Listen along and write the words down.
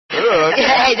Okay.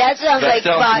 Hey, that sounds like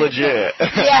fun. That sounds legit.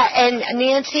 Yeah, and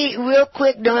Nancy, real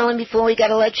quick, darling, before we got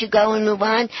to let you go and move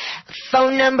on,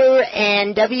 phone number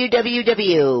and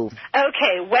www.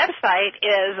 Okay, website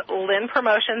is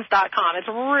lynnpromotions.com. It's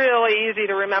really easy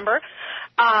to remember.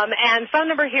 And phone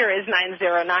number here is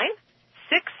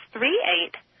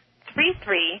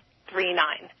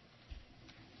 909-638-3339.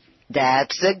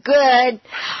 That's a good.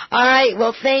 All right.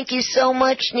 Well, thank you so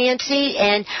much, Nancy,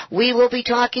 and we will be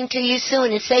talking to you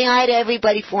soon. And say hi to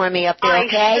everybody for me up there,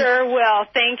 okay? I sure will.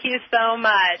 Thank you so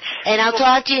much. And I'll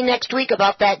talk to you next week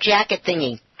about that jacket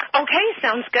thingy. Okay,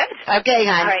 sounds good. Okay,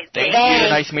 hon. All right. Thank you.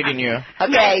 Nice meeting you.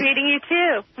 Okay. Nice meeting you,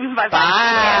 too. Bye-bye.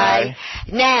 Bye.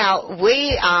 Now,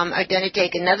 we are going to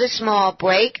take another small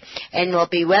break, and we'll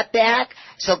be right back.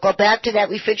 So go back to that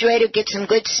refrigerator, get some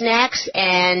good snacks,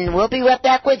 and we'll be right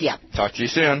back with you. Talk to you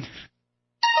soon.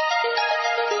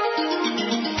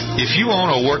 If you own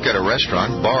or work at a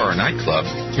restaurant, bar, or nightclub,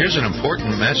 here's an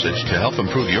important message to help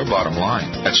improve your bottom line.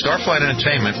 At Starflight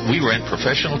Entertainment, we rent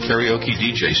professional karaoke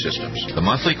DJ systems. The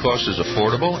monthly cost is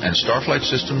affordable, and Starflight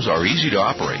systems are easy to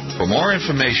operate. For more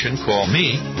information, call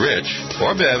me, Rich,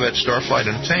 or Bev at Starflight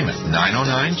Entertainment,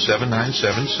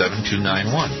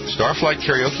 909-797-7291. Starflight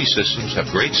karaoke systems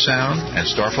have great sound, and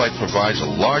Starflight provides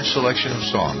a large selection of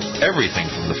songs, everything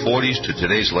from the 40s to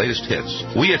today's latest hits.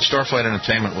 We at Starflight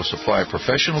Entertainment will supply a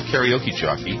professional karaoke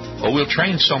jockey, or we'll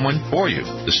train someone for you.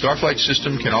 The Starflight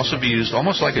system can also be used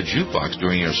almost like a jukebox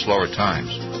during your slower times.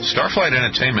 Starflight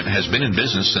Entertainment has been in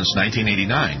business since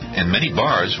 1989, and many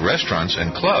bars, restaurants,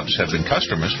 and clubs have been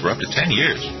customers for up to 10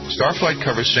 years. Starflight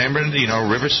covers San Bernardino,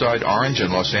 Riverside, Orange,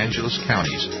 and Los Angeles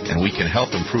counties, and we can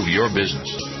help improve your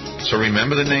business. So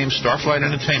remember the name Starflight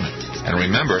Entertainment, and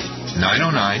remember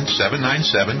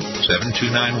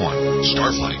 909-797-7291.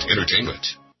 Starflight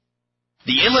Entertainment.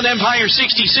 The Inland Empire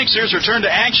 66ers return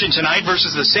to action tonight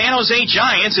versus the San Jose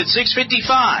Giants at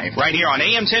 6:55, right here on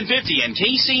AM 1050 and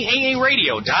KCAA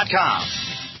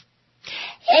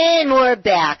And we're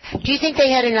back. Do you think they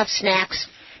had enough snacks?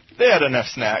 They had enough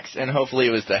snacks, and hopefully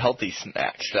it was the healthy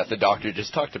snacks that the doctor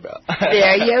just talked about.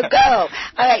 There you go. All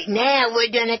right, now we're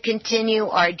going to continue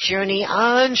our journey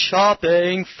on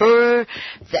shopping for,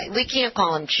 we can't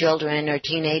call them children or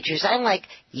teenagers. I like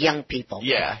young people.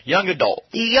 Yeah, young adults.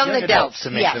 Young adults, to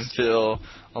make them feel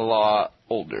a lot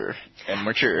older and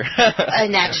mature.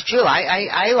 And that's true.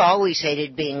 I always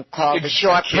hated being called the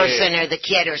short person or the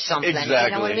kid or something. Exactly.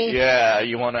 You know what I mean? Yeah,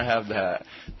 you want to have that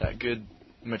good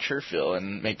mature feel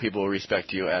and make people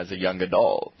respect you as a young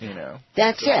adult, you know.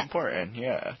 That's so it. Important,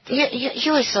 yeah.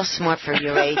 You are so smart for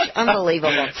your age.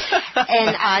 Unbelievable.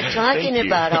 And talking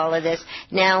about all of this,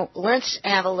 now let's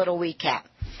have a little recap.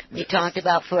 We talked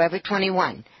about Forever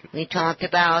 21. We talked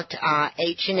about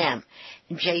H&M.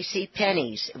 J.C.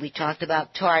 Penney's. We talked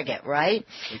about Target, right?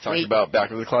 We talked about Back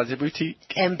to the Closet Boutique.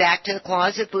 And Back to the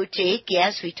Closet Boutique,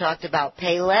 yes. We talked about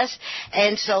Payless.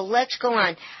 And so let's go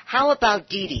on. How about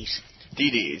DD's?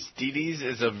 DD's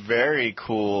is a very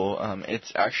cool,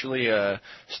 it's actually a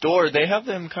store. They have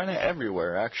them kind of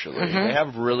everywhere, actually. Mm-hmm. They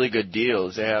have really good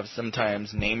deals. They have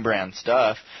sometimes name brand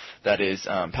stuff that is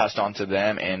passed on to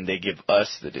them, and they give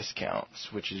us the discounts,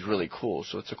 which is really cool.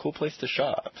 So it's a cool place to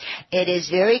shop. It is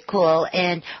very cool,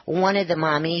 and one of the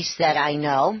mommies that I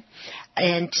know,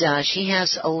 and she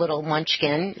has a little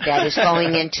munchkin that is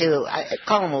going into, I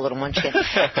call him a little munchkin,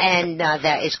 and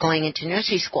that is going into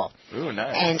nursery school. Ooh,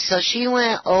 nice. And so she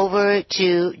went over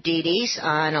to DD's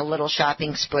on a little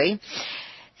shopping spree.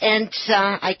 And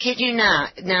I kid you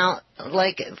not, now,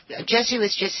 like Jesse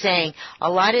was just saying,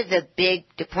 a lot of the big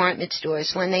department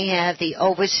stores, when they have the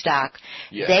overstock,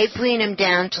 yes, they bring them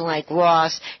down to like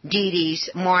Ross, DD's,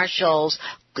 Marshall's,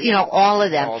 you know, all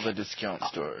of them. All the discount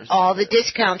stores. All the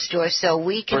discount stores, so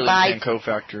we can buy... Burlington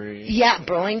Co-Factory. Yeah,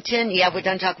 Burlington. Yeah, we're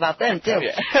done talking about them, too.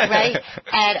 Yeah. Right?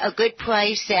 At a good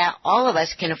price that all of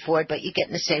us can afford, but you get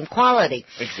in the same quality.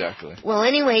 Exactly. Well,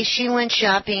 anyway, she went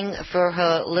shopping for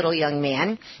her little young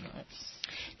man. Nice.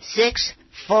 6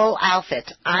 full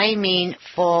outfits. I mean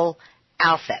full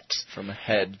outfits. From the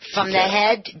head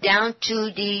down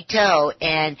to the toe,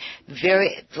 and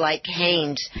very like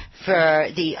Hanes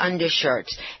for the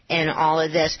undershirts and all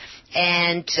of this.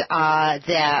 And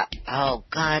the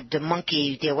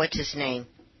monkey, what's his name?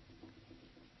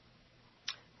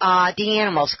 The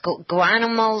animals,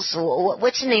 Granimals,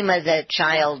 what's the name of the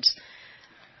child's?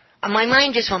 My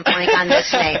mind just went blank on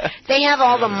this name. They have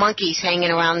all the monkeys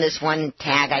hanging around this one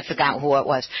tag. I forgot who it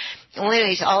was. Well,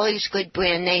 anyways, all these good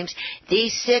brand names.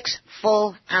 These 6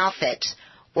 full outfits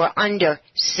were under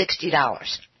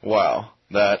 $60. Wow.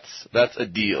 That's a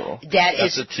deal.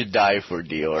 That's a to die for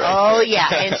deal, right? Oh, yeah.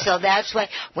 And so that's why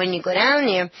when you go down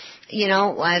there, you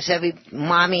know, as every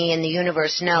mommy in the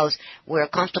universe knows, wear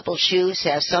comfortable shoes,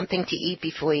 have something to eat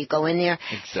before you go in there.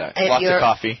 Exactly. Lots of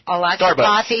coffee. Lots of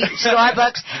coffee.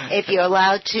 Starbucks. If you're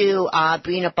allowed to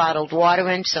bring a bottled water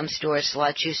in, some stores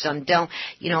let you, some don't.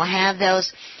 You know,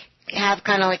 have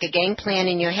kind of like a game plan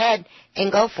in your head and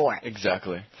go for it.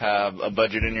 Exactly. Have a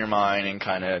budget in your mind and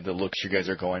kind of the looks you guys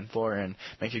are going for and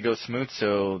make it go smooth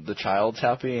so the child's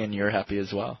happy and you're happy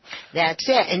as well. That's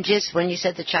it. And just when you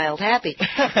said the child happy,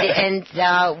 and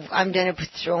I'm going to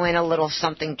throw in a little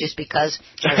something just because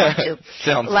I want to.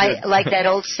 Sounds good. Like that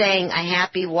old saying, a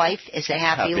happy wife is a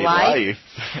happy life.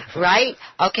 Right?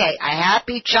 Okay, a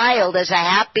happy child is a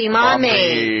happy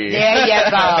mommy. There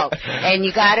you go. And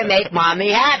you got to make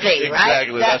mommy happy, right?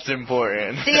 Exactly. That's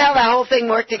important. See how the whole thing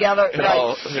worked together?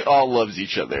 It all loves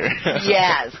each other.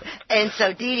 Yes. And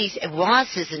so Dee Dee's,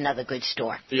 Ross is another good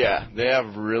store. Yeah, they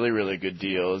have really, really good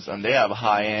deals. They have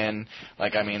high-end,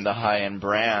 the high-end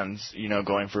brands, you know,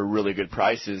 going for really good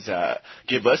prices that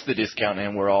give us the discount,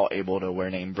 and we're all able to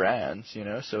wear name brands, you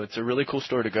know. So it's a really cool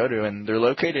store to go to, and they're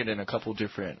located in a couple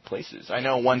different places. I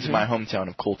know one's in my hometown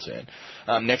of Colton,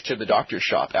 next to the doctor's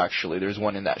shop, actually. There's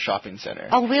one in that shopping center.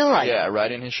 Oh, really? Yeah,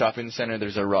 right in his shopping center,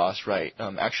 there's a Ross, right.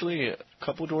 Actually, a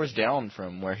couple doors down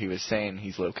from where he was saying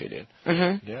he's located.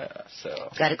 Mm-hmm. Yeah, so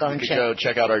gotta go and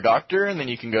check out our doctor, and then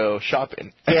you can go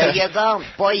shopping. There you go.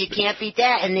 Boy, you can't beat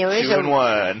that. And there is 2 in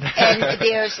 1. And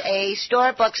there's a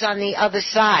Starbucks on the other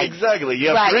side. Exactly.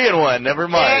 You have 3 in 1. Never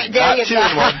mind. There Not you 2 go.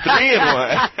 in 1. 3 in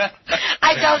 1.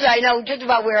 I told you, I know just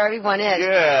about where everyone is.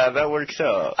 Yeah, that works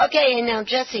out. Okay, and now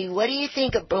Jesse, what do you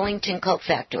think of Burlington Coat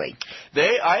Factory?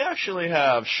 I actually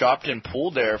have shopped and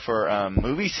pulled there for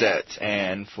movie sets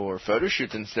and for photo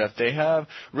shoots and stuff. They have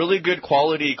really good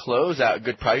quality clothes at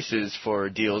good prices for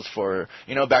deals for,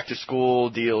 you know, back to school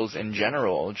deals in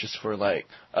general, just for like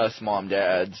us mom,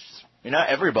 dads, not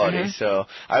everybody. Mm-hmm. So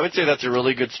I would say that's a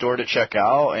really good store to check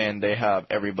out, and they have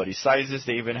everybody's sizes.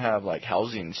 They even have like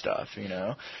housing stuff, you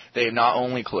know. They have not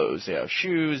only clothes, they have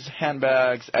shoes,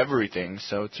 handbags, everything.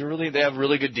 So they have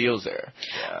really good deals there.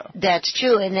 Yeah. That's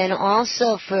true. And then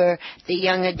also for the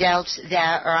young adults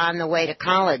that are on the way to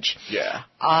college. Yeah.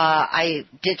 I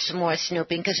did some more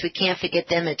snooping because we can't forget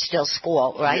them. It's still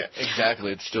school, right? Yeah,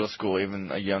 exactly. It's still school.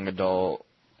 Even a young adult.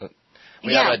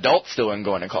 We have adults still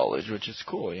going to college, which is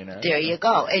cool, you know. There you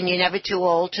go. And you're never too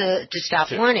old to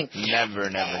stop learning. Never.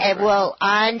 Well,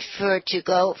 to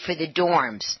go for the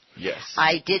dorms. Yes.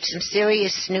 I did some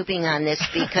serious snooping on this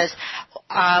because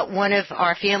one of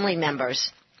our family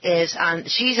members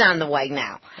she's on the way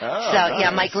now. Oh, so, nice. Yeah,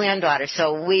 my granddaughter.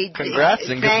 So Congrats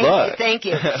and good luck. Thank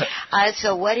you.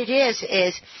 So what it is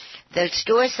the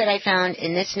stores that I found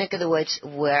in this neck of the woods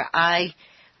where I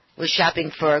was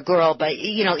shopping for a girl, but,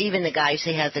 you know, even the guys,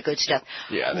 they have the good stuff.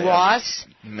 Yeah, Ross.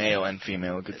 Male and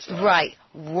female good stuff. Right.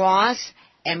 Ross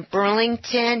and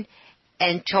Burlington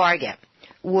and Target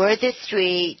were the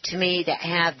 3, to me, that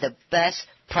have the best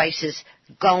prices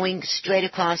going straight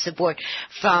across the board,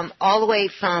 from all the way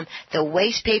from the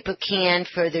waste paper can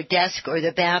for their desk or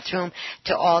their bathroom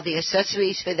to all the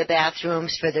accessories for the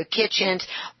bathrooms, for their kitchens,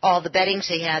 all the beddings.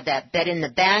 They have that bed in the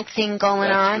back thing going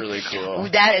on. That's really cool.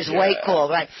 That is way cool,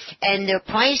 right? And their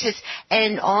prices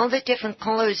and all the different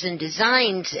colors and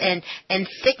designs and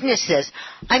thicknesses.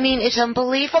 I mean, it's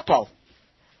unbelievable.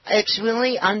 It's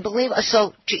really unbelievable.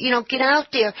 So, you know, get out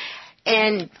there.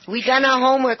 And we've done our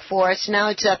homework for us. Now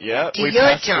it's up to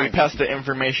your turn. We passed the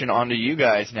information on to you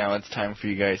guys. Now it's time for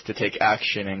you guys to take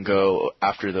action and go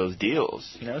after those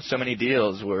deals. You know, so many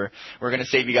deals. We're going to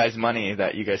save you guys money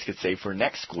that you guys could save for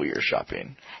next school year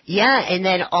shopping. Yeah, and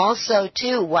then also,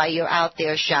 too, while you're out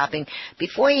there shopping,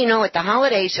 before you know it, the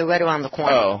holidays are right around the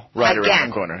corner. Oh, right around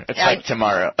the corner. It's like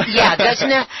tomorrow. Yeah, doesn't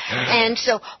it? And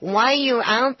so while you're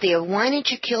out there, why don't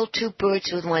you kill 2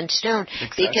 birds with 1 stone?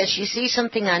 Exactly. Because you see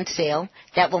something on sale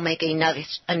that will make a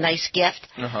nice gift.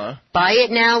 Uh-huh. Buy it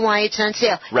now while it's on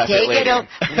sale. Wrap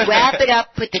it up,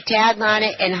 put the tag on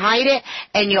it, and hide it,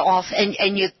 and you're off.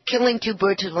 And you're killing 2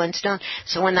 birds with 1 stone.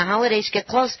 So when the holidays get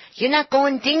close, you're not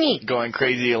going dingy. Going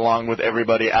crazy along with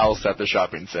everybody else at the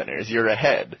shopping centers. You're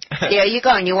ahead. There you go,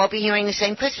 and you won't be hearing the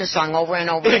same Christmas song over and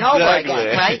over and over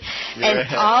again, right?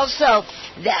 And also,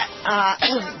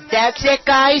 that's it,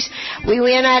 guys. We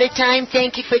ran out of time.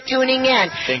 Thank you for tuning in.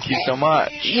 Thank you so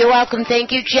much. You're welcome.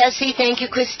 Thank you, Jesse. Thank you,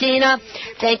 Christina.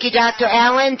 Thank you, Dr.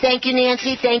 Allen. Thank you,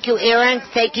 Nancy. Thank you, Aaron.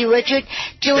 Thank you, Richard.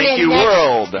 Tune Thank in you,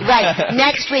 world. Right.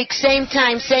 Next week, same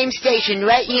time, same station,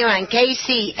 right here on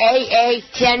KCAA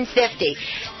 1050.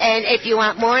 And if you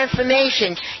want more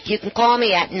information, you can call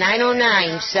me at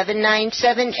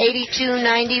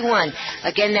 909-797-8291.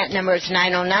 Again, that number is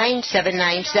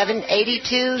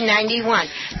 909-797-8291.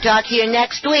 Talk to you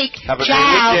next week. Have a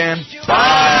Ciao. great weekend.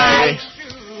 Bye.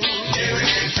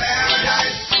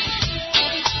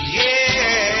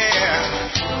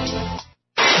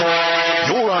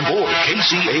 You're on board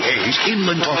KCAA's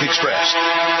Inland Talk Express.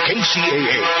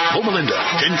 KCAA, Loma Linda,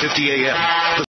 1050 AM.